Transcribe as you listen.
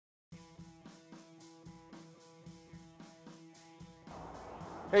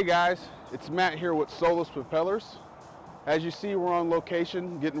Hey guys, it's Matt here with Solas Propellers. As you see, we're on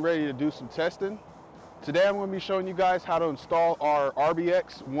location getting ready to do some testing. Today I'm going to be showing you guys how to install our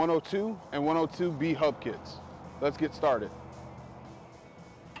RBX-102 and 102B Hub Kits. Let's get started.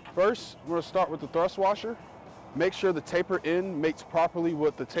 First, we're going to start with the thrust washer. Make sure the taper end mates properly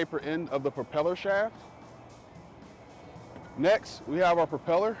with the taper end of the propeller shaft. Next, we have our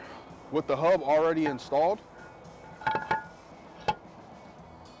propeller with the hub already installed.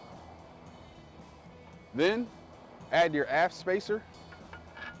 Then, add your aft spacer,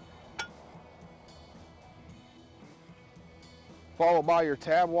 followed by your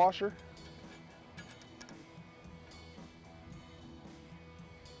tab washer.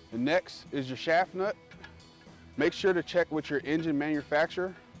 And next is your shaft nut. Make sure to check with your engine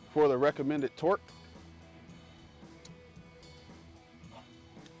manufacturer for the recommended torque.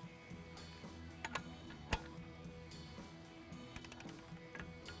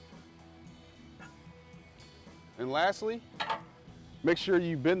 And lastly, make sure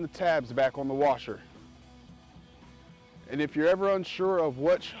you bend the tabs back on the washer. And if you're ever unsure of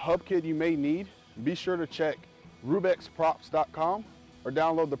which hub kit you may need, be sure to check RBX-props.com or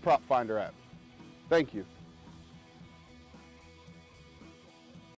download the Prop Finder app. Thank you.